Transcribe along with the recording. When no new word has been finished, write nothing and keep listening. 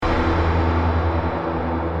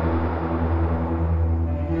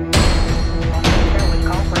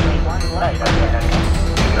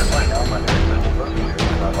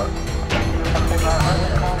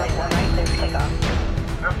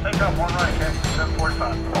Take off one right, okay?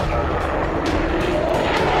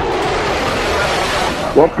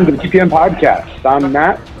 745. Welcome to the DPM podcast. I'm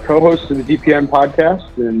Matt, co-host of the DPM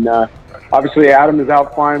podcast, and obviously Adam is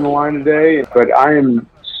out flying the line today, but I am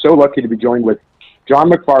so lucky to be joined with John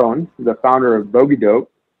McFarland, the founder of BogiDope,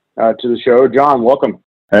 to the show. John, welcome.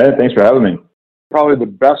 Hey, thanks for having me. Probably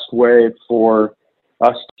the best way for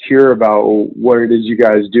us to hear about what it is you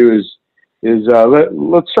guys do is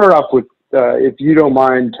let's start off with, if you don't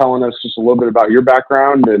mind telling us just a little bit about your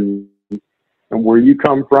background and where you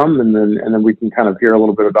come from, and then we can kind of hear a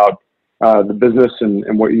little bit about the business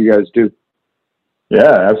and what you guys do.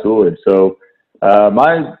 Yeah, absolutely. So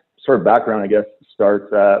my sort of background, I guess,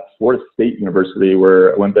 starts at Florida State University,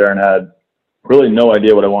 where I went there and had really no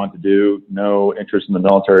idea what I wanted to do, no interest in the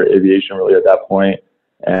military aviation really at that point,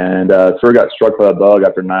 and sort of got struck by that bug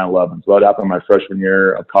after 9/11. So that happened my freshman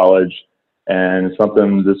year of college, and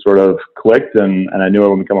something just sort of clicked, and I knew I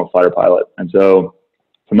would become a fighter pilot. And so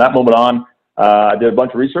from that moment on, I did a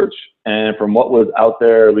bunch of research, and from what was out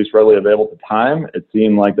there, at least readily available at the time, it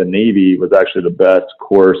seemed like the Navy was actually the best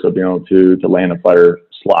course of being able to land a fighter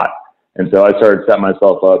slot. And so I started setting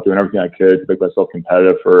myself up, doing everything I could to make myself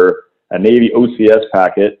competitive for a Navy OCS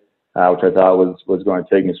packet, which I thought was going to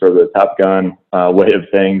take me sort of the Top Gun way of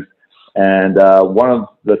things. And one of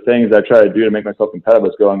the things I tried to do to make myself competitive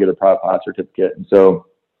was go and get a private pilot certificate. And so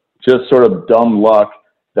just sort of dumb luck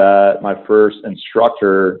that my first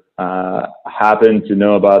instructor happened to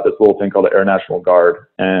know about this little thing called the Air National Guard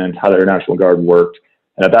and how the Air National Guard worked.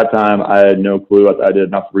 And at that time, I had no clue. I did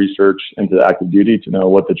enough research into active duty to know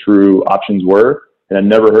what the true options were. And I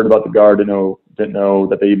never heard about the Guard, didn't know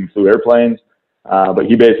that they even flew airplanes. But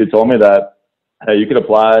he basically told me that, hey, you could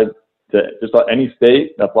apply to just about any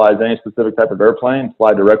state that flies any specific type of airplane,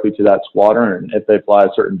 fly directly to that squadron. And if they fly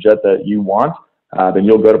a certain jet that you want, then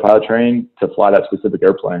you'll go to pilot training to fly that specific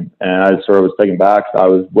airplane. And I sort of was taken back. So I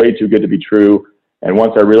was way too good to be true. And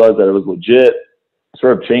once I realized that it was legit, it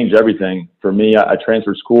sort of changed everything. For me, I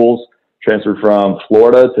transferred schools, transferred from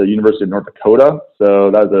Florida to the University of North Dakota.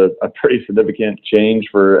 So that was a pretty significant change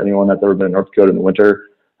for anyone that's ever been in North Dakota in the winter.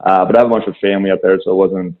 But I have a bunch of family up there, so it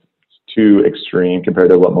wasn't too extreme compared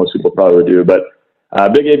to what most people probably would do. But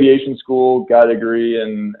big aviation school, got a degree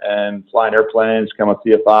in flying airplanes, became a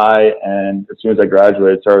CFI, and as soon as I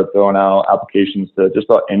graduated, started throwing out applications to just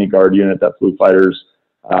about any Guard unit that flew fighters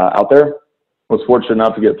out there. Was fortunate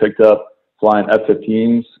enough to get picked up flying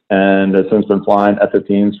F-15s, and have since been flying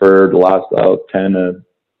F-15s for the last 10 to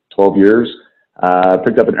 12 years.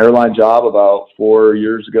 Picked up an airline job about 4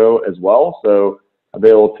 years ago as well, so I've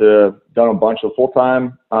been able to done a bunch of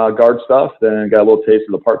full-time Guard stuff, then got a little taste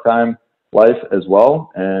of the part-time life as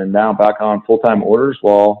well, and now back on full-time orders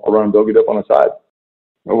while I run BogiDope on the side.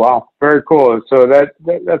 Oh, wow. Very cool. So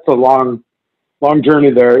that's a long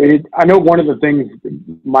journey there. I know one of the things,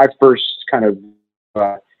 my first kind of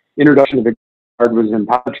introduction to the Guard was in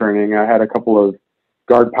pilot training. I had a couple of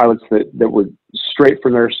Guard pilots that were straight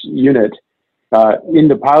from their unit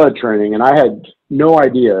into pilot training, and I had no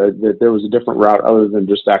idea that there was a different route other than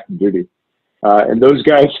just active duty. And those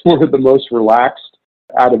guys were the most relaxed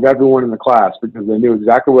out of everyone in the class because they knew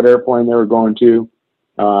exactly what airplane they were going to,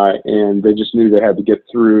 and they just knew they had to get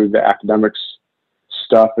through the academics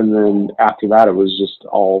stuff, and then after that it was just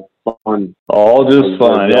all fun. All just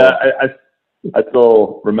fun. Yeah, I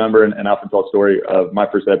still remember and often tell a story of my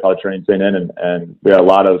first day of pilot training staying in, and we had a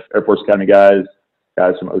lot of Air Force Academy guys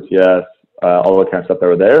from OCS, all that kind of stuff that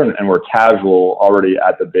were there, and were casual already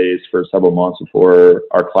at the base for several months before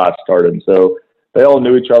our class started. And so they all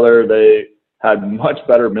knew each other. They had much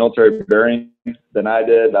better military bearing than I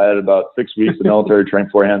did. I had about 6 weeks of military training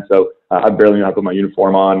beforehand, so I barely knew how to put my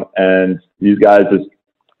uniform on. And these guys just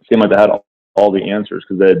seemed like they had all the answers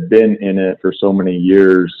because they had been in it for so many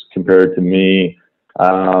years compared to me.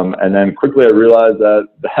 And then quickly I realized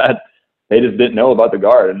that they just didn't know about the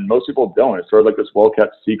Guard, and most people don't. It's sort of like this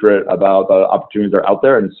well-kept secret about the opportunities that are out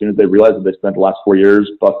there. And as soon as they realize that they spent the last 4 years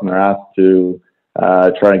busting their ass to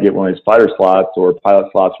try to get one of these fighter slots or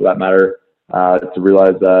pilot slots for that matter, to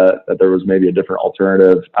realize that there was maybe a different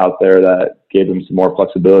alternative out there that gave them some more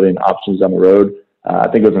flexibility and options down the road. I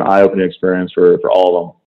think it was an eye-opening experience for all of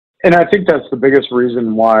them. And I think that's the biggest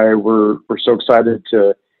reason why we're so excited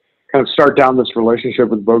to kind of start down this relationship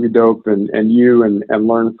with BogiDope and you and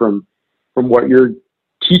learn from what you're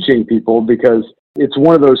teaching people, because it's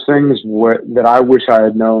one of those things that I wish I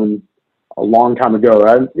had known a long time ago.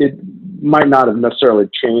 It might not have necessarily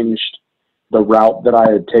changed the route that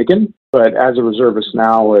I had taken, but as a reservist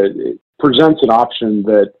now, it presents an option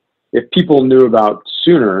that if people knew about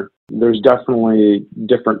sooner, there's definitely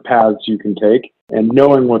different paths you can take, and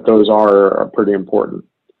knowing what those are pretty important.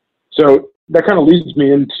 So that kind of leads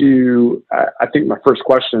me into, I think my first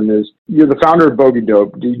question is, you're the founder of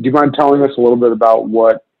BogiDope. Do you mind telling us a little bit about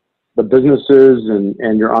what the business is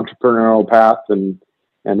and your entrepreneurial path and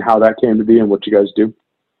how that came to be and what you guys do?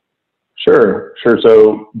 Sure.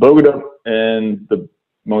 So BogiDope, in the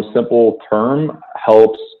most simple term,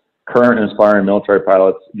 helps current and aspiring military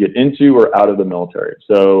pilots get into or out of the military.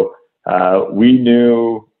 So we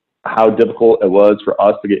knew how difficult it was for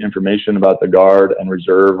us to get information about the Guard and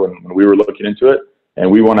Reserve when we were looking into it.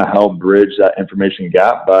 And we want to help bridge that information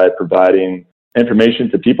gap by providing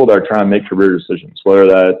information to people that are trying to make career decisions, whether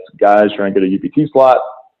that's guys trying to get a UPT slot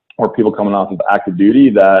or people coming off of active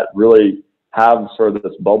duty that really have sort of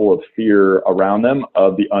this bubble of fear around them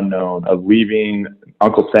of the unknown, of leaving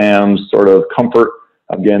Uncle Sam's sort of comfort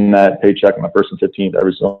of getting that paycheck on the 1st and 15th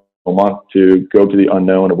every single month to go to the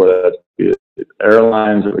unknown, of whether that's the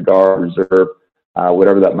airlines or the Guard, Reserve,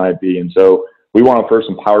 whatever that might be. And so we want to first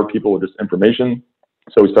empower people with this information.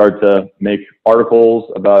 So we started to make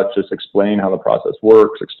articles about just explain how the process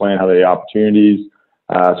works, explain how the opportunities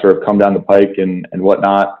sort of come down the pike and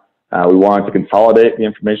whatnot. We wanted to consolidate the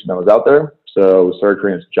information that was out there. So we started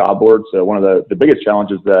creating this job board. So one of the biggest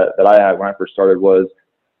challenges that I had when I first started was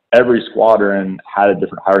every squadron had a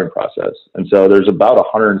different hiring process. And so there's about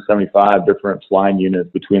 175 different flying units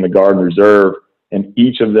between the Guard and Reserve, and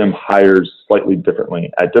each of them hires slightly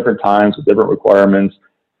differently at different times with different requirements.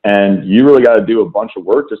 And you really got to do a bunch of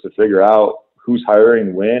work just to figure out who's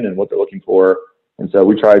hiring when and what they're looking for. And so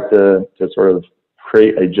we tried to sort of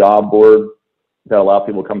create a job board that allowed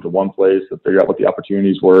people to come to one place to figure out what the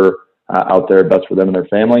opportunities were out there best for them and their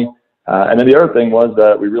family. And then the other thing was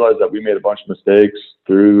that we realized that we made a bunch of mistakes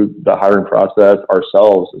through the hiring process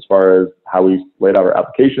ourselves as far as how we laid out our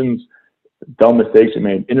applications, dumb mistakes we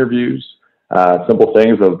made in interviews, simple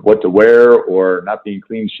things of what to wear or not being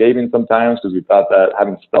clean shaven sometimes because we thought that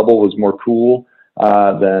having stubble was more cool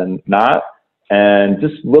than not. And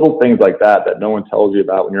just little things like that no one tells you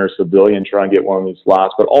about when you're a civilian trying to get one of these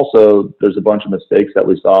slots. But also there's a bunch of mistakes that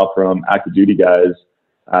we saw from active duty guys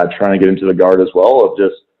trying to get into the Guard as well, of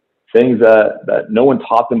just things that no one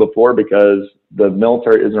taught them before because the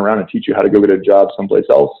military isn't around to teach you how to go get a job someplace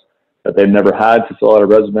else, that they've never had to fill out a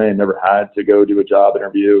resume, never had to go do a job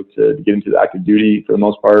interview to get into the active duty for the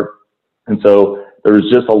most part. And so there was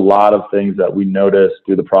just a lot of things that we noticed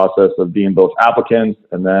through the process of being both applicants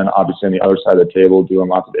and then obviously on the other side of the table doing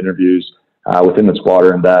lots of interviews within the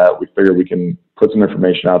squadron that we figured we can put some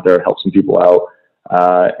information out there, help some people out,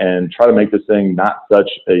 and try to make this thing not such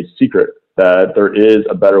a secret, that there is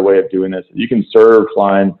a better way of doing this. You can serve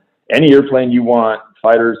flying any airplane you want,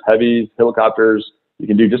 fighters, heavies, helicopters. You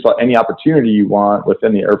can do just about any opportunity you want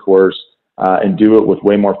within the Air Force and do it with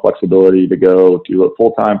way more flexibility to go do it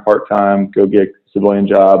full-time, part-time, go get a civilian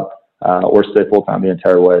job, or stay full-time the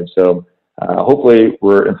entire way. So hopefully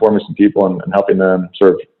we're informing some people and helping them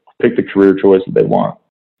sort of pick the career choice that they want.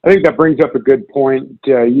 I think that brings up a good point.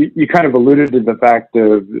 You kind of alluded to the fact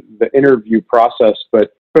of the interview process,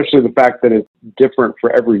 but especially the fact that it's different for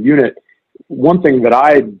every unit. One thing that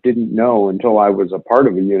I didn't know until I was a part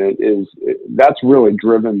of a unit is that's really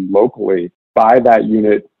driven locally by that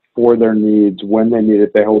unit for their needs, when they need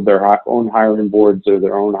it. They hold their own hiring boards or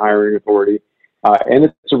their own hiring authority. And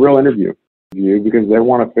it's a real interview because they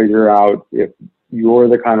want to figure out if you're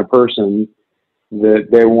the kind of person that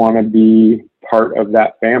they want to be part of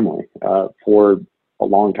that family for a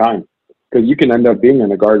long time. Because you can end up being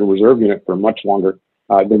in a Guard and Reserve unit for much longer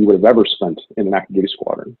than you would have ever spent in an active duty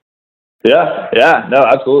squadron. Yeah, no,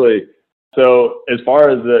 absolutely. So as far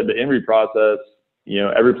as the interview process,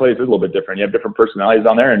 every place is a little bit different. You have different personalities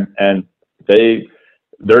on there, and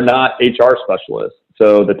they're not HR specialists.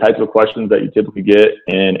 So the types of questions that you typically get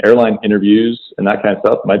in airline interviews and that kind of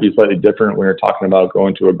stuff might be slightly different when you're talking about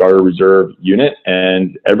going to a Guard or Reserve unit.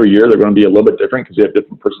 And every year they're going to be a little bit different because you have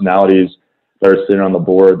different personalities that are sitting on the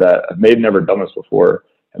board that have maybe never done this before.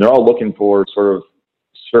 And they're all looking for sort of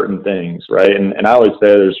certain things, right? And I always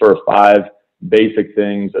say there's sort of 5 basic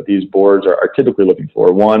things that these boards are typically looking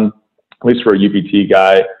for. One, at least for a UPT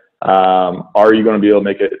guy, are you going to be able to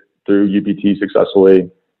make it through UPT successfully?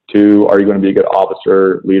 2, are you going to be a good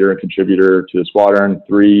officer, leader, and contributor to the squadron?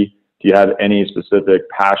 3, do you have any specific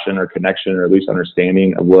passion or connection or at least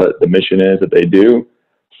understanding of what the mission is that they do?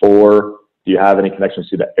 4, do you have any connections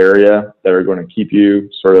to the area that are going to keep you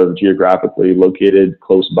sort of geographically located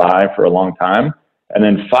close by for a long time? And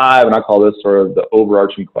then 5, and I call this sort of the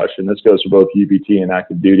overarching question, this goes for both UPT and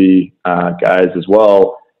active duty guys as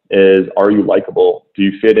well, is are you likable? Do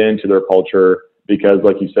you fit into their culture? Because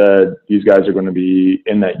like you said, these guys are going to be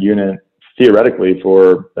in that unit theoretically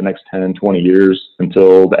for the next 10, 20 years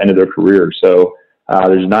until the end of their career. So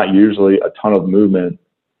there's not usually a ton of movement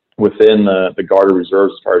within the Guard or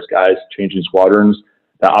reserves as far as guys changing squadrons.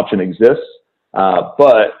 That option exists,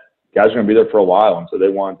 but guys are going to be there for a while, and so they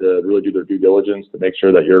want to really do their due diligence to make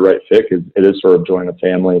sure that you're a right fit, because it is sort of joining a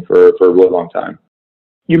family for a really long time.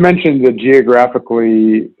 You mentioned the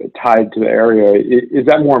geographically tied to the area. Is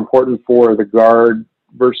that more important for the Guard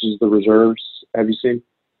versus the reserves, have you seen?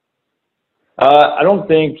 I don't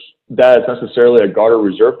think that it's necessarily a Guard or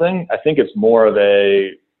reserve thing. I think it's more of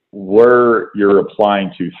a where you're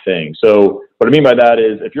applying to thing. So what I mean by that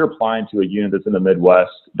is if you're applying to a unit that's in the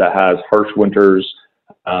Midwest that has harsh winters,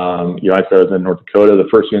 I said I was in North Dakota. The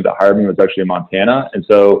first unit that hired me was actually in Montana. And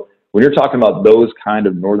so when you're talking about those kind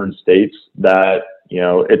of northern states that,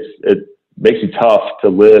 it makes it tough to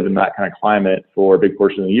live in that kind of climate for a big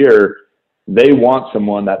portion of the year, they want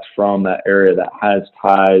someone that's from that area that has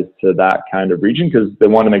ties to that kind of region, because they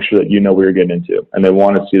want to make sure that you know what you're getting into, and they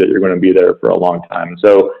want to see that you're going to be there for a long time. And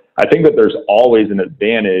so I think that there's always an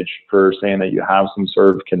advantage for saying that you have some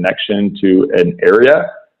sort of connection to an area.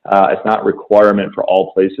 It's not a requirement for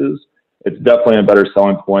all places. It's definitely a better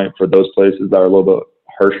selling point for those places that are a little bit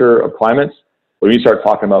harsher of climates. When you start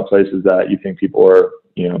talking about places that you think people are,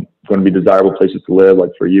 going to be desirable places to live,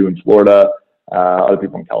 like for you in Florida, other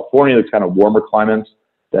people in California, that's kind of warmer climates,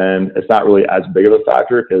 then it's not really as big of a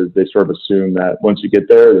factor, because they sort of assume that once you get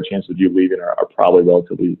there, the chances of you leaving are probably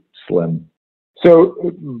relatively slim. So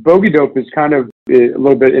BogiDope is kind of a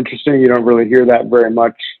little bit interesting. You don't really hear that very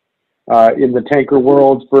much in the tanker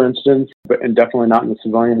world, for instance, and definitely not in the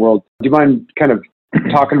civilian world. Do you mind kind of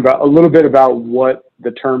talking about a little bit about what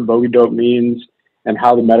the term BogiDope means and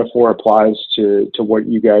how the metaphor applies to what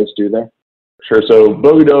you guys do there? Sure. So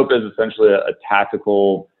BogiDope is essentially a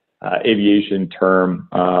tactical aviation term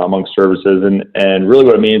amongst services. And really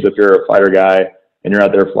what it means, if you're a fighter guy and you're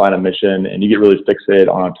out there flying a mission and you get really fixated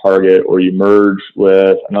on a target, or you merge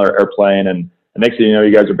with another airplane, and the next thing you know,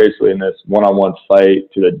 you guys are basically in this one-on-one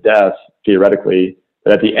fight to the death, theoretically.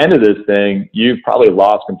 But at the end of this thing, you've probably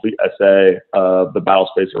lost complete essay of the battle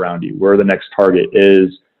space around you, where the next target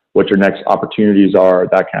is, what your next opportunities are,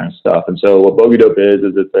 that kind of stuff. And so what BogiDope is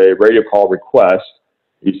it's a radio call request.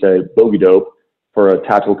 You say BogiDope for a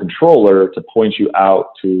tactical controller to point you out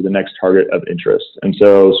to the next target of interest. And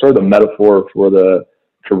so sort of the metaphor for the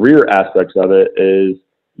career aspects of it is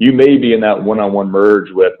you may be in that one-on-one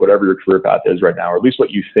merge with whatever your career path is right now, or at least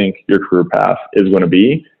what you think your career path is going to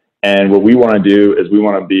be. And what we want to do is we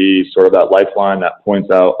want to be sort of that lifeline that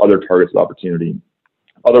points out other targets of opportunity,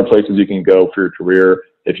 other places you can go for your career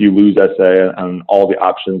if you lose essay on all the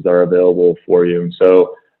options that are available for you. And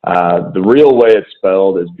so the real way it's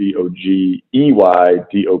spelled is BOGEYDOPE,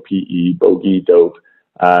 BogiDope.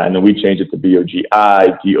 And then we changed it to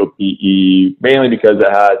BOGIDOPE, mainly because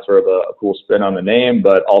it had sort of a cool spin on the name,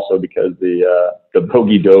 but also because the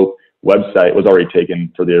BogiDope website was already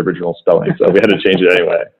taken for the original spelling. So we had to change it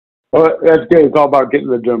anyway. Well, that's good. It's all about getting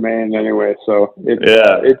the domain anyway. So I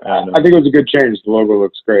think it was a good change. The logo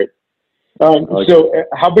looks great. So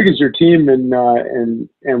how big is your team, and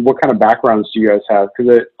what kind of backgrounds do you guys have?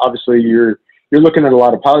 Because obviously you're looking at a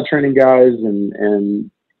lot of pilot training guys and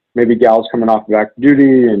maybe gals coming off of active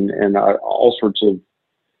duty and all sorts of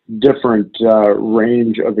different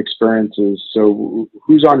range of experiences. So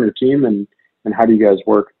who's on your team, and how do you guys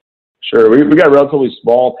work? Sure. We got a relatively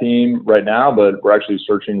small team right now, but we're actually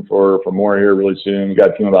searching for more here really soon. We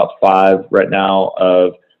got a team of about 5 right now,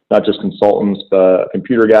 of not just consultants, but a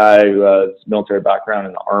computer guy who has military background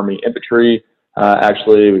in the Army infantry.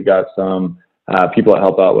 Actually, we've got some people that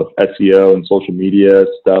help out with SEO and social media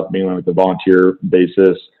stuff, mainly on the volunteer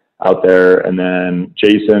basis out there. And then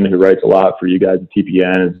Jason, who writes a lot for you guys at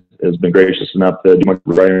TPN, has been gracious enough to do much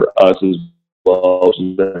writing for us as well, which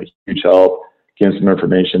has been a huge help, getting some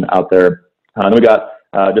information out there. Then we got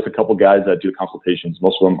just a couple guys that do consultations.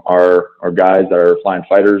 Most of them are guys that are flying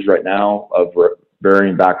fighters right now of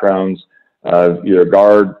varying backgrounds, of either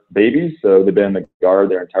Guard babies, so they've been in the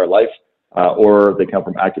Guard their entire life, or they come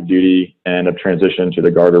from active duty and have transitioned to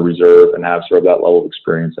the Guard or reserve and have sort of that level of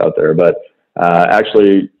experience out there. But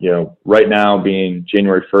actually, right now being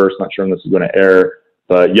January 1st, not sure when this is going to air,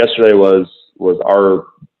 but yesterday was our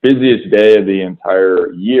busiest day of the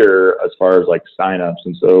entire year as far as like signups.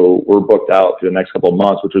 And so we're booked out for the next couple of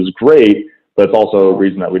months, which is great, but it's also a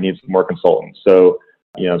reason that we need some more consultants. So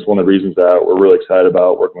it's one of the reasons that we're really excited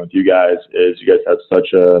about working with you guys is you guys have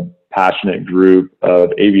such a passionate group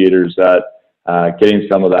of aviators that getting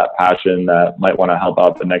some of that passion that might want to help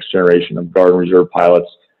out the next generation of Guard and Reserve pilots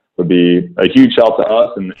would be a huge help to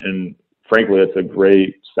us. And frankly, it's a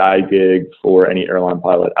great side gig for any airline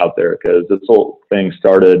pilot out there, because this whole thing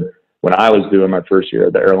started when I was doing my first year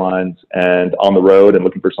at the airlines and on the road and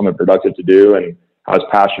looking for something productive to do. And I was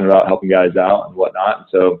passionate about helping guys out and whatnot. And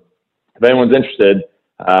so if anyone's interested,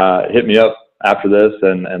 hit me up after this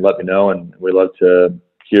and let me know. And we love to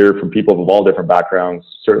hear from people of all different backgrounds.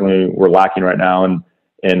 Certainly we're lacking right now in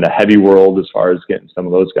the heavy world as far as getting some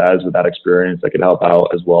of those guys with that experience that could help out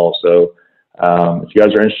as well. So if you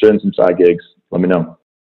guys are interested in some side gigs, let me know.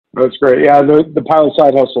 That's great. Yeah, the pilot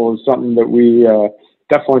side hustle is something that we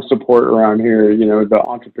definitely support around here. You know, the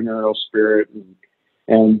entrepreneurial spirit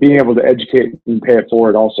and being able to educate and pay it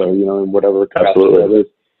forward also, you know, in whatever capacity that is.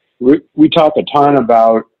 We talk a ton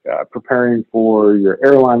about preparing for your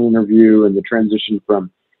airline interview and the transition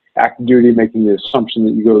from active duty, making the assumption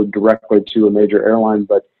that you go directly to a major airline.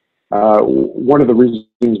 But one of the reasons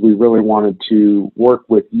we really wanted to work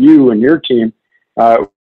with you and your team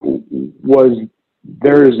was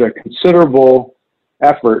there is a considerable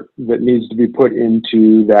effort that needs to be put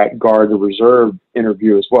into that guard or reserve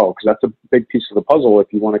interview as well, because that's a big piece of the puzzle if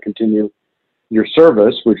you want to continue your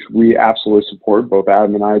service, which we absolutely support. Both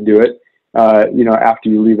Adam and I do it, you know, after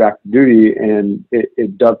you leave active duty, and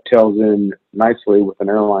it dovetails in nicely with an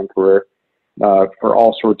airline career for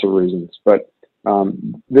all sorts of reasons. But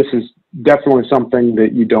this is definitely something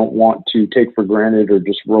that you don't want to take for granted or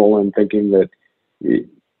just roll in thinking that, you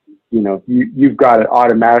know, you've got it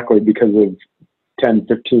automatically because of 10,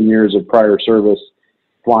 15 years of prior service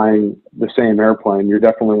flying the same airplane. You're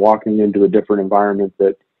definitely walking into a different environment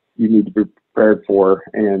that you need to be prepared for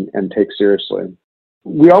and take seriously.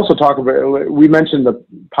 We also talk about, we mentioned the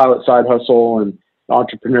pilot side hustle and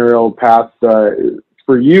entrepreneurial path.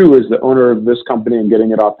 For you as the owner of this company and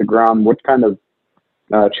getting it off the ground, what kind of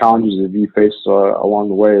challenges have you faced along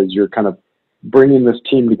the way as you're kind of bringing this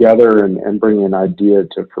team together and bringing an idea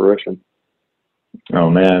to fruition? Oh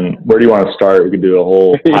man, where do you want to start? We could do a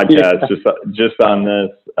whole podcast just on this.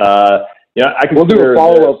 Yeah, we'll do a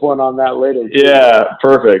follow-up one on that later. Yeah,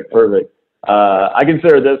 perfect. I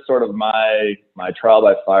consider this sort of my trial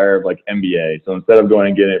by fire of like MBA. So instead of going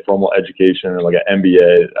and getting a formal education or like an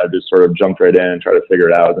MBA, I just sort of jumped right in and tried to figure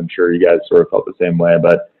it out. I'm sure you guys sort of felt the same way,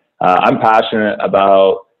 but I'm passionate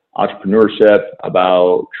about entrepreneurship,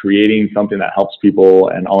 about creating something that helps people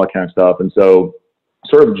and all that kind of stuff. And so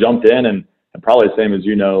sort of jumped in and probably the same as,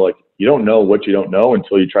 you know, like you don't know what you don't know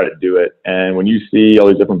until you try to do it. And when you see all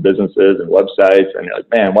these different businesses and websites and you're like,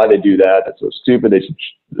 man, why they do that? That's so stupid. They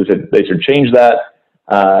should change that.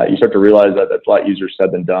 You start to realize that that's a lot easier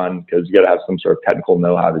said than done because you got to have some sort of technical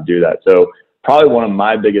know-how to do that. So probably one of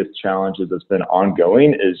my biggest challenges that's been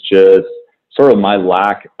ongoing is just sort of my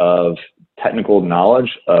lack of technical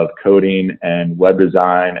knowledge of coding and web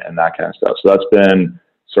design and that kind of stuff. So that's been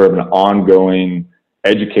sort of an ongoing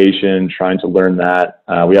education, trying to learn that.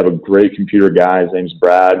 We have a great computer guy. His name's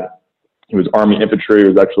Brad. He was Army infantry. He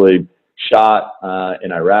was actually shot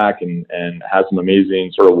in Iraq and has some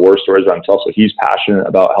amazing sort of war stories around himself. So he's passionate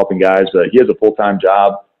about helping guys, but he has a full-time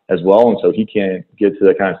job as well. And so he can't get to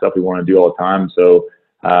the kind of stuff we want to do all the time. So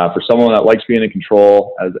for someone that likes being in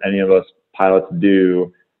control, as any of us pilots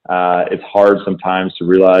do, it's hard sometimes to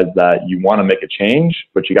realize that you want to make a change,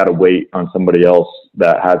 but you got to wait on somebody else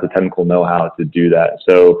that has the technical know-how to do that.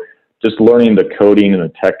 So just learning the coding and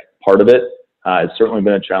the tech part of it, it's certainly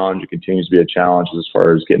been a challenge. It continues to be a challenge as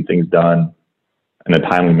far as getting things done in a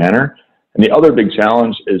timely manner. And the other big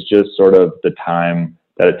challenge is just sort of the time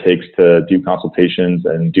that it takes to do consultations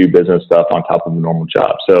and do business stuff on top of a normal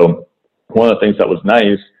job. So one of the things that was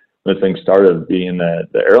nice when this thing started being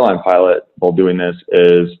the airline pilot while doing this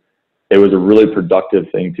is it was a really productive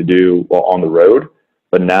thing to do while on the road.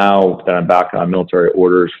 But now that I'm back on military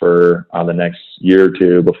orders for the next year or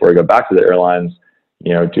two before I go back to the airlines,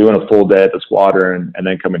 you know, doing a full day at the squadron and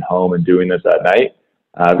then coming home and doing this at night.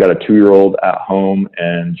 I've got a 2-year-old at home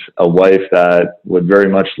and a wife that would very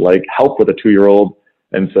much like help with a 2-year-old.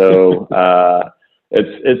 And so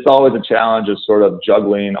it's always a challenge of sort of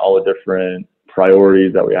juggling all the different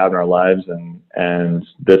priorities that we have in our lives. And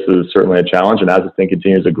this is certainly a challenge. And as the thing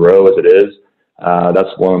continues to grow as it is,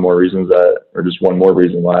 that's one more reason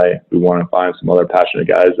why we want to find some other passionate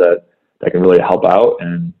guys that can really help out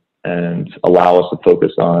and allow us to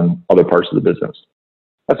focus on other parts of the business.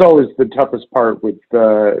 That's always the toughest part with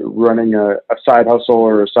running a side hustle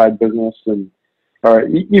or a side business. And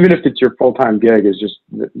even if it's your full-time gig, is just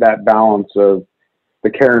that balance of the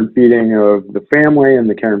care and feeding of the family and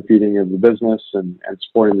the care and feeding of the business and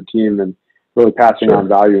supporting the team and really passing on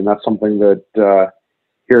value. And that's something that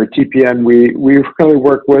here at TPN we really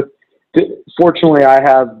work with. Fortunately, I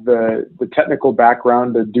have the technical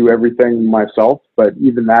background to do everything myself, but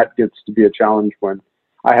even that gets to be a challenge when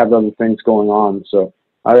I have other things going on. So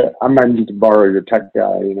I might need to borrow your tech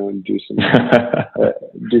guy, and do some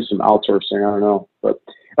outsourcing. I don't know, but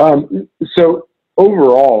so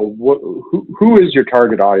overall, who is your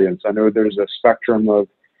target audience? I know there's a spectrum of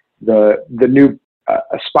the new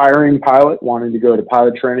aspiring pilot wanting to go to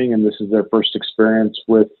pilot training, and this is their first experience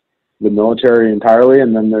with the military entirely,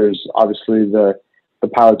 and then there's obviously the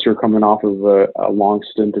pilots who are coming off of a long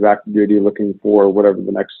stint of active duty, looking for whatever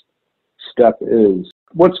the next step is.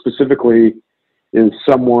 What specifically is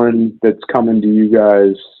someone that's coming to you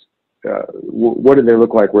guys? What do they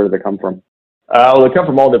look like? Where do they come from? Well, they come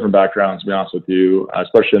from all different backgrounds, to be honest with you,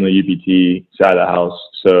 especially in the UPT side of the house.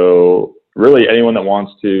 So really anyone that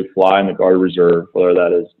wants to fly in the Guard Reserve, whether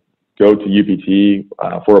that is go to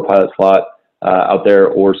UPT for a pilot slot out there,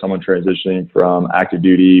 or someone transitioning from active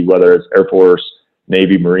duty, whether it's Air Force,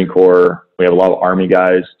 Navy, Marine Corps. We have a lot of Army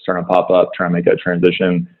guys starting to pop up, trying to make that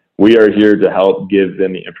transition. We are here to help give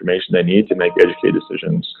them the information they need to make educated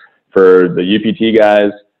decisions. For the UPT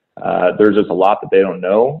guys, there's just a lot that they don't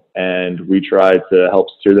know, and we try to help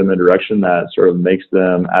steer them in a direction that sort of makes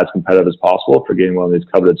them as competitive as possible for getting one of these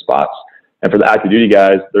coveted spots. And for the active duty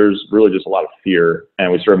guys, there's really just a lot of fear,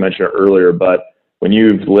 and we sort of mentioned it earlier, but when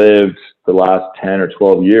you've lived the last 10 or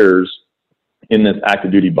 12 years in this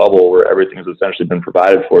active duty bubble where everything has essentially been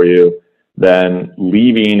provided for you, then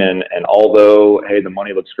leaving and although, hey, the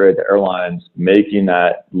money looks great at the airlines, making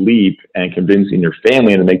that leap and convincing your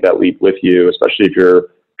family to make that leap with you, especially if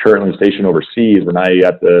you're currently stationed overseas, where now you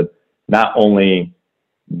have to not only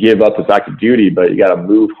give up this active duty, but you got to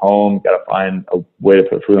move home, got to find a way to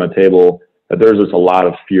put food on the table, that there's just a lot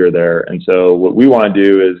of fear there. And so what we want to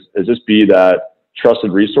do is just be that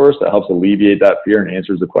trusted resource that helps alleviate that fear and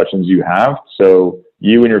answers the questions you have, so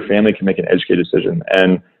you and your family can make an educated decision.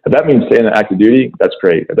 And if that means staying in active duty, that's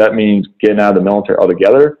great. If that means getting out of the military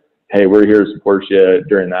altogether, hey, we're here to support you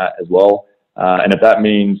during that as well. And if that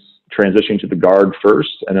means transitioning to the Guard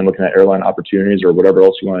first and then looking at airline opportunities or whatever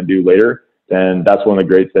else you want to do later, then that's one of the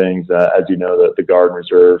great things, as you know, that the Guard and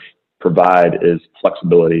Reserve provide is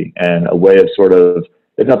flexibility and a way of sort of,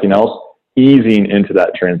 if nothing else, easing into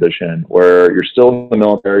that transition where you're still in the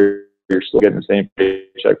military, you're still getting the same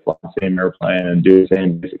paycheck, flying the same airplane and doing the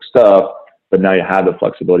same basic stuff, but now you have the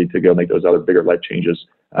flexibility to go make those other bigger life changes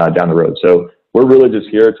down the road. So we're really just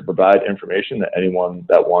here to provide information that anyone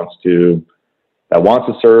that wants to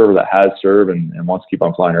serve or that has served and wants to keep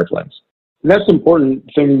on flying airplanes. And that's an important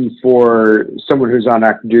thing for someone who's on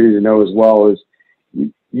active duty to know as well, is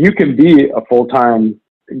you can be a full-time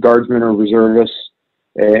guardsman or reservist,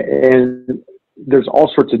 and there's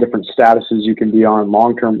all sorts of different statuses you can be on: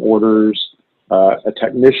 long-term orders, a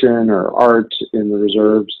technician or art in the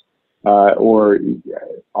reserves, or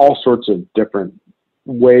all sorts of different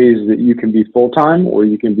ways that you can be full-time or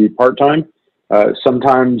you can be part-time.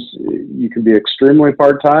 Sometimes you can be extremely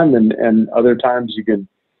part-time, and other times you can,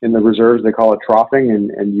 in the reserves, they call it troughing,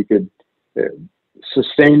 and you could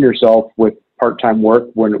sustain yourself with part-time work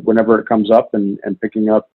whenever it comes up, and picking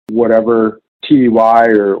up whatever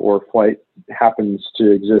TDY or flight happens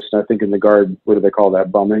to exist. I think in the Guard, what do they call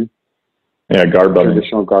that? Bumming? Yeah, Guard bumming.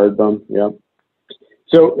 Traditional Guard bum, yeah.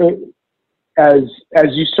 So as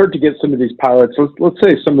you start to get some of these pilots, let's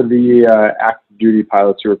say some of the active duty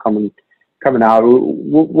pilots who are coming out,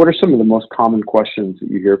 what are some of the most common questions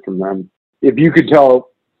that you hear from them? If you could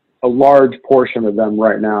tell a large portion of them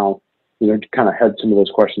right now, to kind of head some of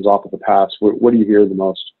those questions off at the pass, what do you hear the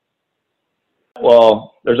most?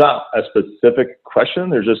 Well, there's not a specific question.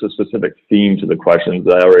 There's just a specific theme to the questions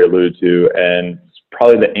that I already alluded to. And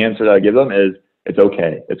probably the answer that I give them is, it's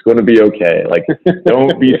okay. It's going to be okay. Like,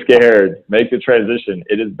 don't be scared. Make the transition.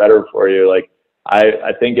 It is better for you. Like,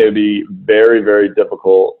 I think it would be very, very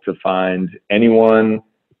difficult to find anyone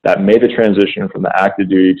that made the transition from the active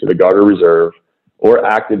duty to the Guard or Reserve, or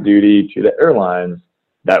active duty to the airlines,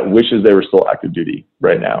 that wishes they were still active duty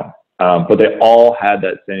right now. But they all had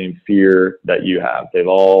that same fear that you have. They've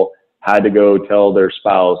all had to go tell their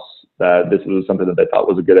spouse that this was something that they thought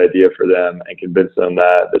was a good idea for them and convince them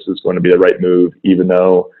that this was going to be the right move, even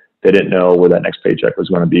though they didn't know where that next paycheck was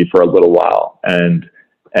going to be for a little while. And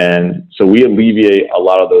so we alleviate a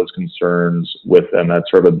lot of those concerns with them. That's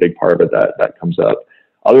sort of a big part of it that comes up.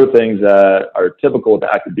 Other things that are typical with the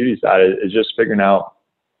active duty side is just figuring out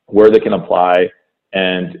where they can apply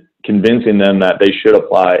and convincing them that they should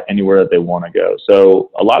apply anywhere that they want to go.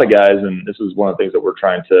 So a lot of guys, and this is one of the things that we're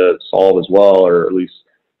trying to solve as well, or at least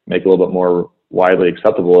make a little bit more widely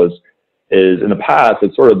acceptable, is in the past,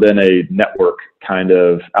 it's sort of been a network kind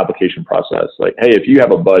of application process. Like, hey, if you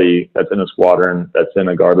have a buddy that's in a squadron, that's in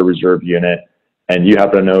a Guard or Reserve unit, and you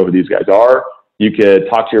happen to know who these guys are, you could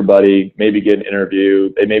talk to your buddy, maybe get an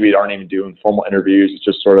interview. They maybe aren't even doing formal interviews. It's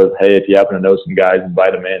just sort of, hey, if you happen to know some guys,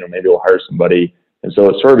 invite them in, or maybe we'll hire somebody. And so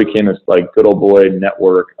it sort of became this like good old boy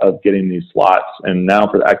network of getting these slots. And now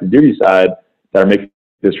for the active duty side that are making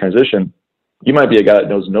this transition, you might be a guy that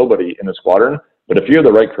knows nobody in the squadron, but if you have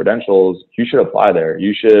the right credentials, you should apply there.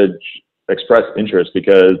 You should express interest,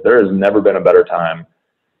 because there has never been a better time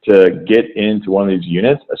to get into one of these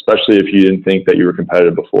units, especially if you didn't think that you were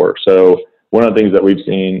competitive before. So one of the things that we've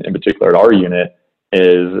seen in particular at our unit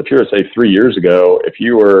is, if you were to say 3 years ago, if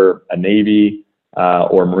you were a Navy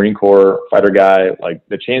or Marine Corps fighter guy, like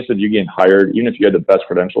the chance of you getting hired, even if you had the best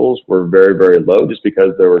credentials, were very, very low, just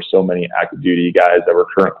because there were so many active duty guys that were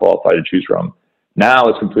current qualified to choose from. Now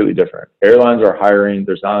it's completely different. Airlines are hiring.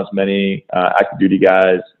 There's not as many active duty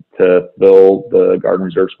guys to fill the Guard and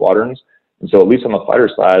Reserve squadrons. And so at least on the fighter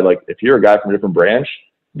side, like if you're a guy from a different branch,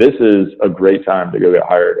 this is a great time to go get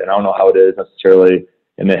hired. And I don't know how it is necessarily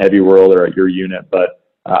in the heavy world or at your unit, but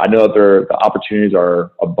I know that the opportunities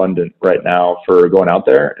are abundant right now for going out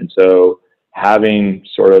there. And so having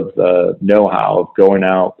sort of the know-how of going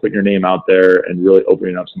out, putting your name out there, and really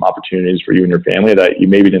opening up some opportunities for you and your family that you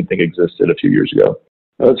maybe didn't think existed a few years ago.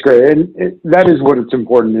 That's great. And that is what it's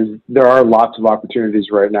important, is there are lots of opportunities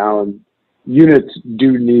right now, and units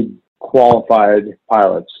do need qualified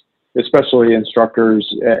pilots, especially instructors.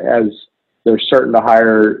 As they're starting to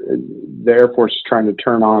hire, the Air Force is trying to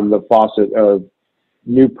turn on the faucet of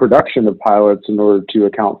new production of pilots in order to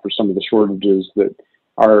account for some of the shortages that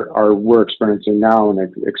we're experiencing now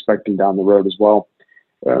and expecting down the road as well.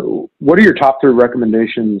 What are your top 3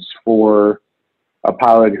 recommendations for a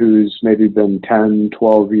pilot who's maybe been 10,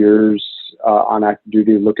 12 years on active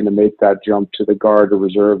duty, looking to make that jump to the Guard or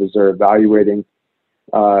Reserve as they're evaluating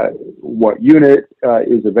what unit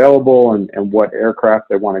is available and what aircraft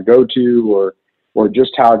they want to go to, or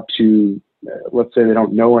just how to, let's say they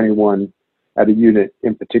don't know anyone at a unit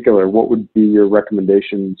in particular, what would be your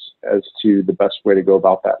recommendations as to the best way to go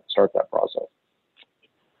about that and start that process?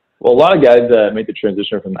 Well, a lot of guys that make the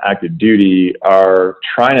transition from active duty are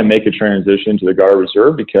trying to make a transition to the Guard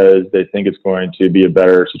Reserve because they think it's going to be a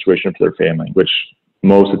better situation for their family, which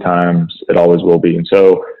most of the times it always will be. And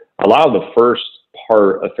so a lot of the first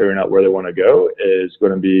part of figuring out where they want to go is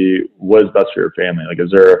going to be what is best for your family. Like,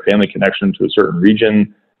 is there a family connection to a certain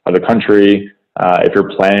region of the country? If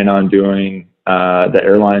you're planning on doing the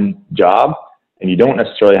airline job and you don't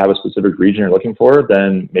necessarily have a specific region you're looking for,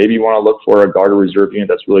 then maybe you want to look for a Guard or Reserve unit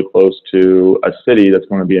that's really close to a city that's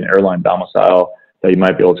going to be an airline domicile that you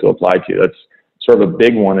might be able to apply to. That's sort of a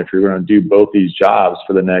big one if you're going to do both these jobs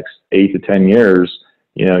for the next 8 to 10 years.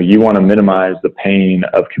 You know, you want to minimize the pain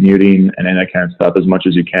of commuting and that kind of stuff as much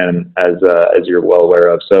as you can, as you're well aware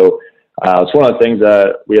of. So it's one of the things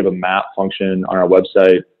that we have a map function on our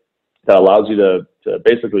website that allows you to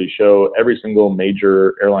basically show every single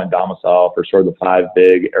major airline domicile for sort of the 5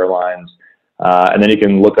 big airlines. And then you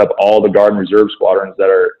can look up all the Guard and Reserve squadrons that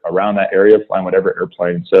are around that area flying whatever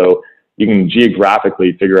airplane. So you can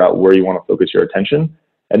geographically figure out where you want to focus your attention.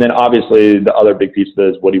 And then obviously the other big piece of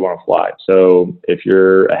it is, what do you want to fly? So if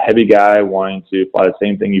you're a heavy guy wanting to fly the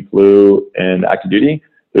same thing you flew in active duty,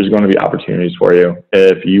 there's going to be opportunities for you.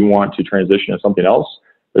 If you want to transition to something else,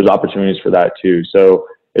 there's opportunities for that too. So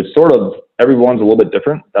it's sort of, everyone's a little bit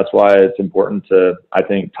different. That's why it's important to, I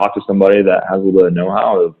think, talk to somebody that has a little bit of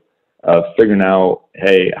know-how of figuring out,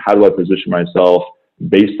 hey, how do I position myself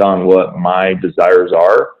based on what my desires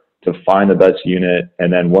are to find the best unit?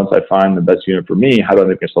 And then once I find the best unit for me, how do I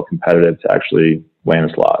make myself competitive to actually land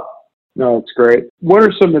a slot? No, it's great. What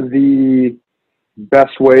are some of the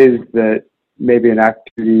best ways that maybe an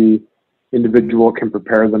active duty individual can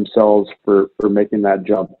prepare themselves for making that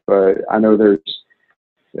jump? I know there's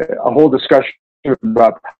a whole discussion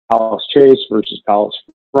about Palace Chase versus Palace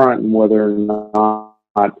Front and whether or not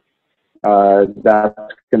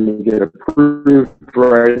that's going to get approved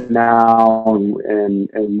right now,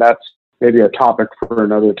 and that's maybe a topic for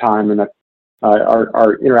another time. And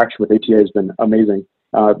our interaction with ATA has been amazing.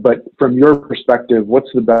 But from your perspective,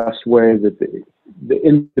 what's the best way that the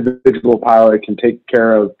individual pilot can take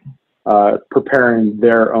care of preparing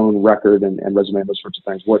their own record and resume, those sorts of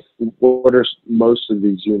things? What are most of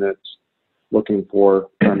these units looking for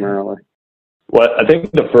primarily? Well, I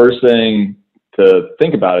think the first thing to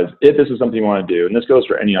think about is, if this is something you want to do, and this goes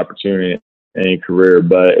for any opportunity, any career,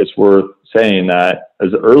 but it's worth saying that as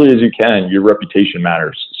early as you can, your reputation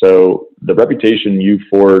matters. So the reputation you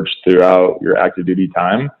forge throughout your active duty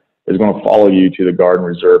time is going to follow you to the Guard and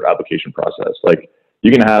Reserve application process. Like,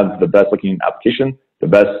 you can have the best looking application, the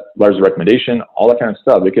best letters of recommendation, all that kind of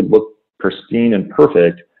stuff. It could look pristine and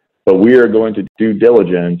perfect, but we are going to due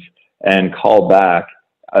diligence and call back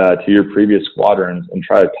to your previous squadrons and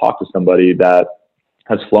try to talk to somebody that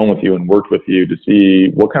has flown with you and worked with you to see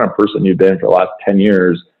what kind of person you've been for the last 10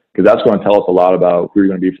 years, because that's going to tell us a lot about who you're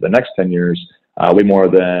going to be for the next 10 years, way more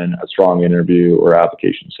than a strong interview or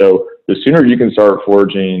application. So the sooner you can start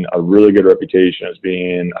forging a really good reputation as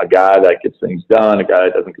being a guy that gets things done, a guy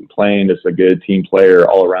that doesn't complain, just a good team player,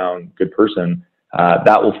 all around good person,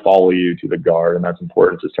 that will follow you to the Guard, and that's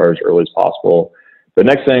important to start as early as possible. The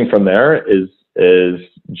next thing from there is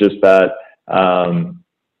just that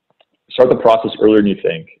start the process earlier than you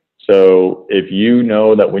think. So if you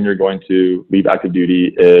know that when you're going to leave active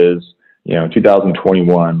duty is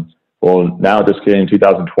 2021, well, now just getting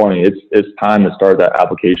 2020, it's time to start that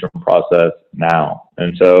application process now.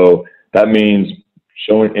 And so that means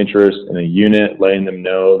showing interest in a unit, letting them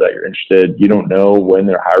know that you're interested. You don't know when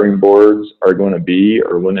their hiring boards are going to be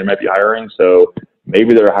or when they might be hiring. So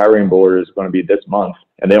maybe their hiring board is going to be this month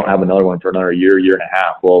and they don't have another one for another year and a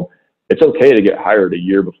half. Well, it's okay to get hired a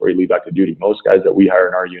year before you leave active duty. Most guys that we hire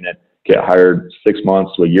in our unit get hired 6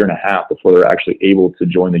 months to a year and a half before they're actually able to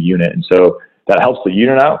join the unit. And so that helps the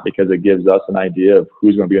unit out because it gives us an idea of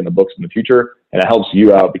who's going to be in the books in the future. And it helps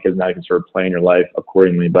you out because now you can sort of plan your life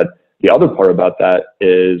accordingly. But the other part about that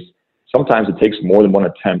is sometimes it takes more than one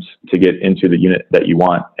attempt to get into the unit that you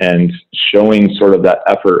want, and showing sort of that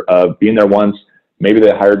effort of being there once. Maybe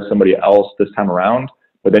they hired somebody else this time around,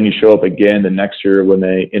 but then you show up again the next year when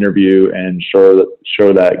they interview and show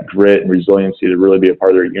that grit and resiliency to really be a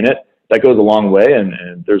part of their unit. That goes a long way.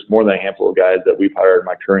 And there's more than a handful of guys that we've hired in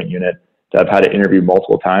my current unit that have had to interview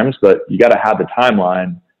multiple times, but you got to have the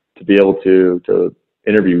timeline to be able to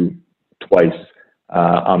interview twice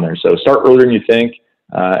on there. So start earlier than you think,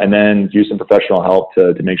 and then use some professional help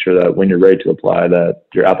to make sure that when you're ready to apply, that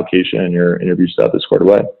your application and your interview stuff is squared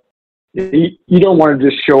away. You don't want to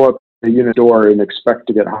just show up at the unit door and expect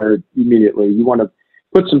to get hired immediately. You want to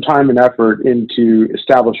put some time and effort into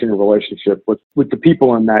establishing a relationship with the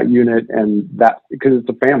people in that unit, and that, because it's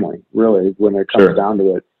a family, really, when it comes down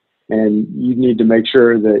to it. And you need to make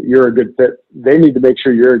sure that you're a good fit. They need to make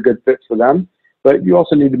sure you're a good fit for them, but you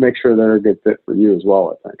also need to make sure they're a good fit for you as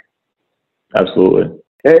well, I think. Absolutely.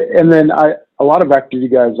 And then a lot of active duty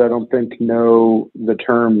guys, I don't think, know the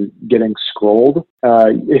term getting scrolled.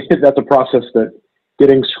 That's a process that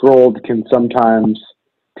getting scrolled can sometimes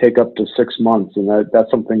take up to 6 months. And that's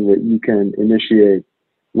something that you can initiate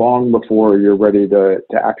long before you're ready to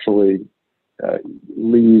actually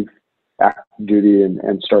leave active duty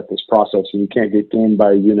and start this process. And you can't get gained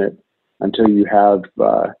by a unit until you have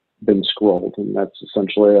been scrolled. And that's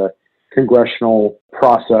essentially a congressional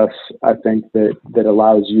process, I think, that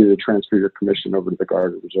allows you to transfer your commission over to the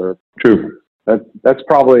Guard or Reserve. True. That's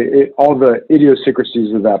probably it. All the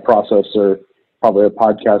idiosyncrasies of that process are probably a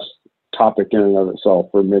podcast topic in and of itself,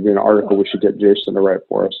 or maybe an article we should get Jason to write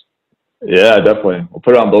for us. Yeah, definitely. We'll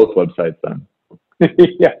put it on both websites then.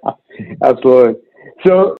 Yeah, absolutely.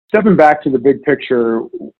 So stepping back to the big picture,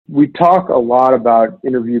 we talk a lot about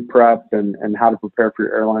interview prep and how to prepare for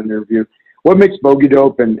your airline interview. What makes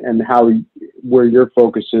BogiDope and where your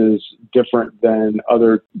focus is different than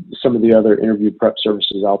some of the other interview prep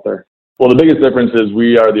services out there? Well, the biggest difference is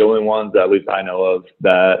we are the only ones, that at least I know of,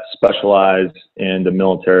 that specialize in the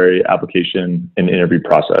military application and interview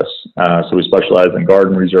process. So we specialize in Guard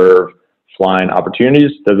and Reserve flying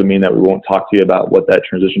opportunities. Doesn't mean that we won't talk to you about what that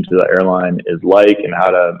transition to the airline is like and how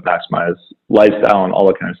to maximize lifestyle and all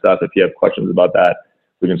that kind of stuff. If you have questions about that,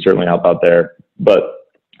 we can certainly help out there. But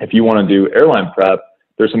if you want to do airline prep,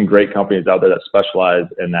 there's some great companies out there that specialize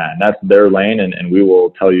in that, and that's their lane. And we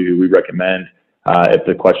will tell you who we recommend if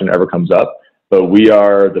the question ever comes up. But we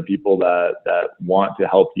are the people that want to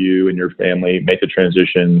help you and your family make the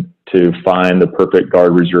transition to find the perfect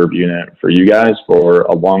Guard Reserve unit for you guys for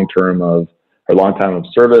a long time of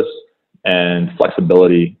service and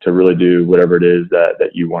flexibility to really do whatever it is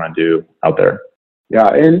that you want to do out there. Yeah,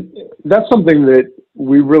 and that's something that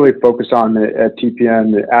we really focus on at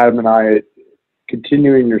TPN. Adam and I,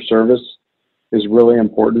 continuing your service is really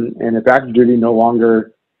important. And if active duty no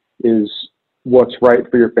longer is what's right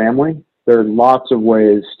for your family, there are lots of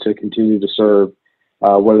ways to continue to serve,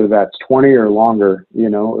 whether that's 20 or longer.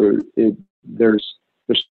 There's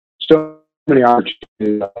so many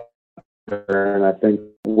opportunities out there, and I think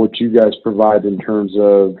what you guys provide in terms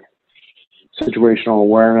of situational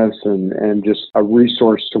awareness and just a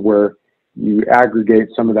resource to where you aggregate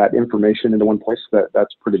some of that information into one place,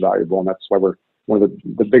 that's pretty valuable, and that's why we're one of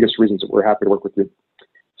the biggest reasons that we're happy to work with you.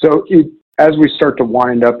 So as we start to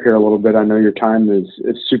wind up here a little bit, I know your time is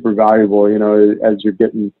super valuable, as you're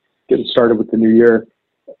getting started with the new year.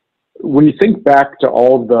 when you think back to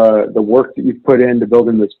all the work that you've put into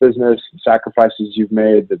building this business, the sacrifices you've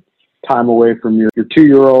made, the time away from your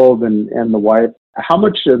 2-year-old and the wife, how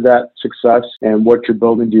much of that success and what you're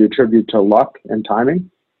building do you attribute to luck and timing?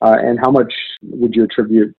 And how much would you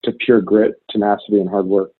attribute to pure grit, tenacity, and hard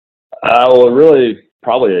work? Well, really,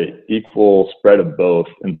 probably an equal spread of both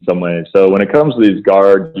in some ways. So when it comes to these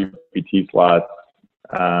guard UPT slots,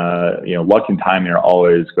 luck and timing are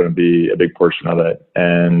always going to be a big portion of it.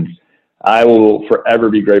 And I will forever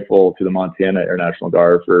be grateful to the Montana International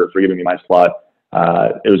Guard for giving me my slot.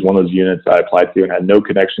 It was one of those units I applied to and had no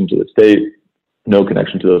connection to the state, no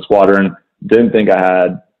connection to the squadron. Didn't think I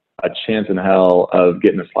had a chance in hell of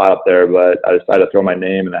getting a slot up there, but I decided to throw my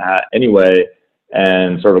name in the hat anyway.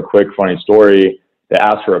 And sort of a quick, funny story, they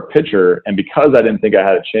asked for a picture, and because I didn't think I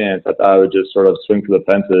had a chance, I thought I would just sort of swing for the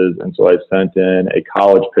fences, and so I sent in a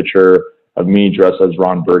college picture of me dressed as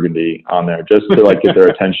Ron Burgundy on there, just to like get their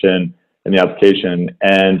attention in the application.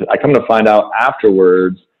 And I come to find out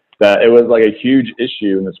afterwards that it was like a huge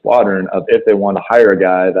issue in the squadron of if they wanted to hire a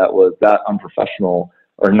guy that was that unprofessional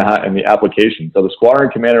or not in the application. So the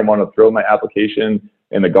squadron commander wanted to throw my application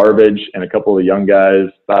in the garbage, and a couple of the young guys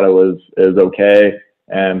thought it was okay,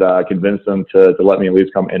 and convinced them to let me at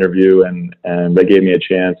least come interview, and they gave me a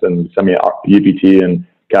chance and sent me a UPT and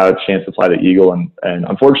got a chance to fly the Eagle. And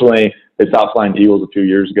unfortunately, they stopped flying Eagles a few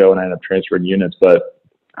years ago, and I ended up transferring units. But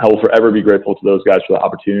I will forever be grateful to those guys for the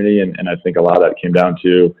opportunity, and I think a lot of that came down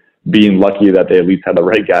to being lucky that they at least had the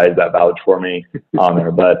right guys that vouched for me on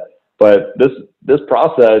there. But this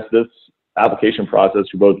process, this application process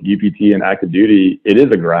for both UPT and active duty, it is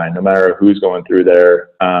a grind no matter who's going through there.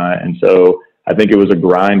 And so I think it was a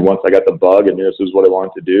grind once I got the bug and knew this was what I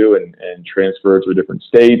wanted to do, and transfer to a different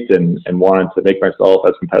state and wanted to make myself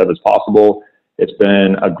as competitive as possible. It's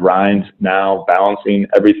been a grind now, balancing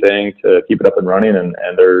everything to keep it up and running. And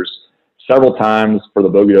there's several times for the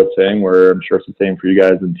BogiDope thing where I'm sure it's the same for you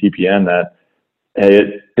guys in TPN that,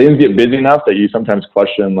 hey, things get busy enough that you sometimes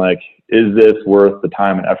question, like, is this worth the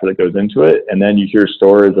time and effort that goes into it? And then you hear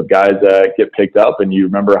stories of guys that get picked up, and you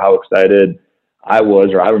remember how excited I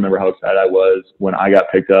was, or I remember how excited I was when I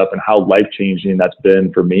got picked up, and how life-changing that's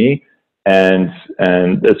been for me. And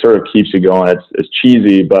it sort of keeps you going. It's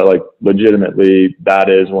cheesy, but like legitimately, that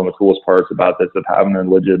is one of the coolest parts about this, of having a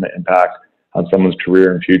legitimate impact on someone's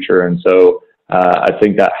career and future. And so I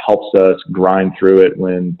think that helps us grind through it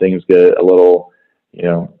when things get a little,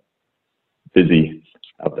 busy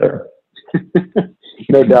out there.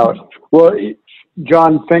 No doubt. Well,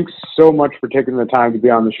 John, thanks so much for taking the time to be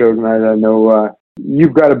on the show tonight. I know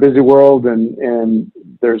you've got a busy world, and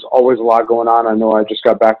there's always a lot going on. I know I just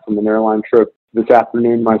got back from an airline trip this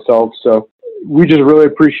afternoon myself, so we just really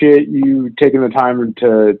appreciate you taking the time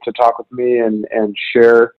to talk with me and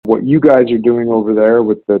share what you guys are doing over there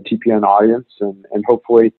with the TPN audience, and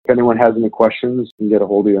hopefully if anyone has any questions, you can get a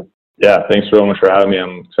hold of you. Yeah, thanks so much for having me.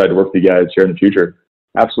 I'm excited to work with you guys here in the future.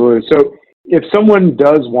 Absolutely. So if someone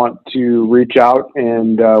does want to reach out,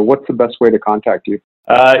 and what's the best way to contact you?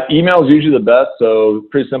 Email is usually the best. So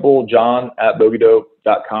pretty simple,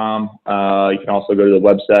 john@bogidope.com. You can also go to the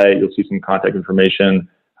website. You'll see some contact information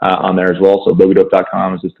on there as well. So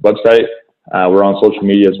bogidope.com is just the website. We're on social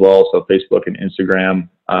media as well, so Facebook and Instagram.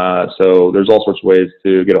 So there's all sorts of ways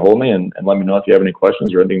to get a hold of me, and let me know if you have any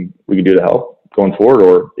questions or anything we can do to help going forward,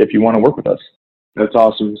 or if you want to work with us. That's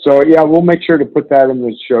awesome. So yeah, we'll make sure to put that in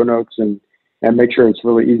the show notes and make sure it's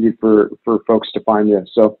really easy for folks to find you.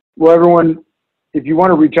 So, well, everyone, if you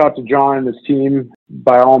want to reach out to John and his team,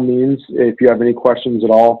 by all means, if you have any questions at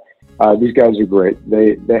all, these guys are great.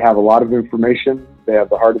 They have a lot of information. They have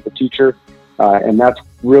the heart of the teacher. And that's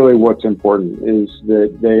really what's important, is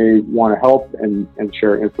that they want to help and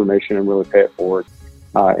share information and really pay it forward.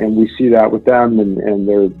 And we see that with them, and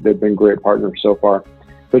they've been great partners so far.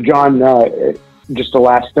 So John, just a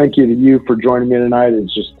last thank you to you for joining me tonight.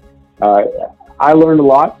 It's just, I learned a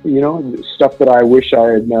lot, stuff that I wish I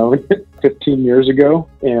had known 15 years ago,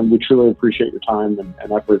 and we truly appreciate your time and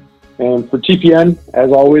effort. And for TPN,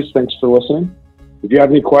 as always, thanks for listening. If you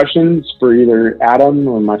have any questions for either Adam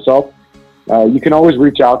or myself, you can always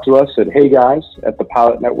reach out to us at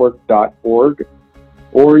heyguys@thepilotnetwork.org,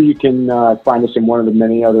 or you can find us in one of the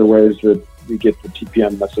many other ways that we get the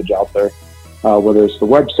TPN message out there, whether it's the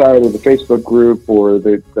website or the Facebook group or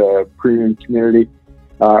the premium community,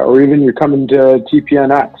 or even you're coming to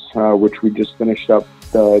TPNX, which we just finished up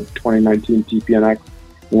the 2019 TPNX,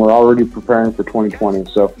 and we're already preparing for 2020.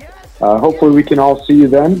 So hopefully we can all see you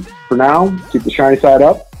then. For now, keep the shiny side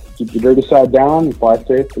up, keep the dirty side down, and fly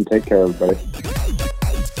safe, and take care, everybody.